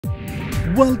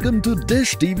Welcome to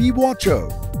DishTV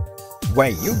Watcho,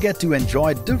 where you get to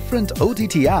enjoy different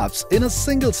OTT apps in a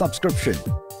single subscription.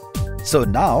 So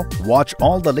now, watch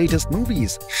all the latest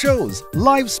movies, shows,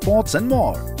 live sports and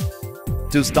more.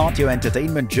 To start your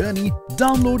entertainment journey,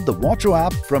 download the Watcho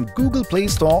app from Google Play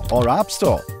Store or App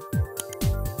Store.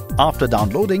 After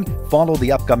downloading, follow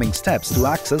the upcoming steps to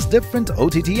access different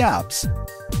OTT apps.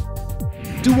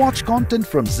 To watch content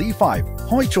from ZEE5,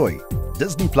 Hoichoi,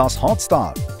 Disney Plus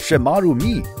Hotstar, Shimaru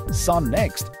Me, Sun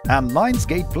Next and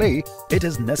Lionsgate Play, it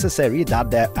is necessary that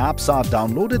their apps are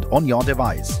downloaded on your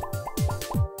device.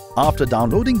 After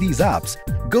downloading these apps,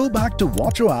 go back to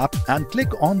Watcho app and click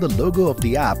on the logo of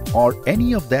the app or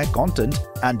any of their content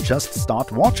and just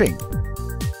start watching.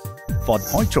 For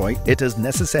Hoichoi, it is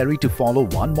necessary to follow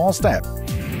one more step.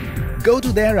 Go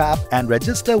to their app and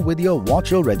register with your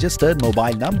Watcho registered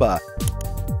mobile number.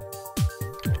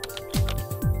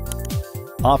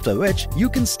 After which, you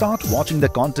can start watching the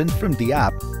content from the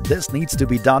app. This needs to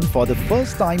be done for the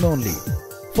first time only.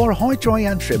 For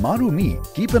Hoichoi and Shimaru Me,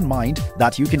 keep in mind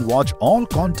that you can watch all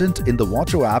content in the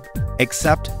Watcho app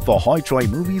except for Hoichoi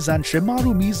movies and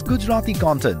Shimaru Me's Gujarati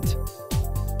content.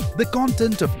 The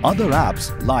content of other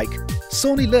apps like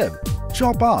Sony Live,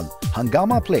 Chopal,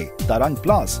 Hangama Play, Tarang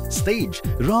Plus, Stage,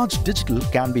 Raj Digital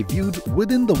can be viewed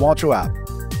within the Watcho app.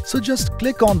 So just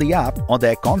click on the app or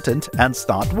their content and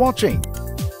start watching.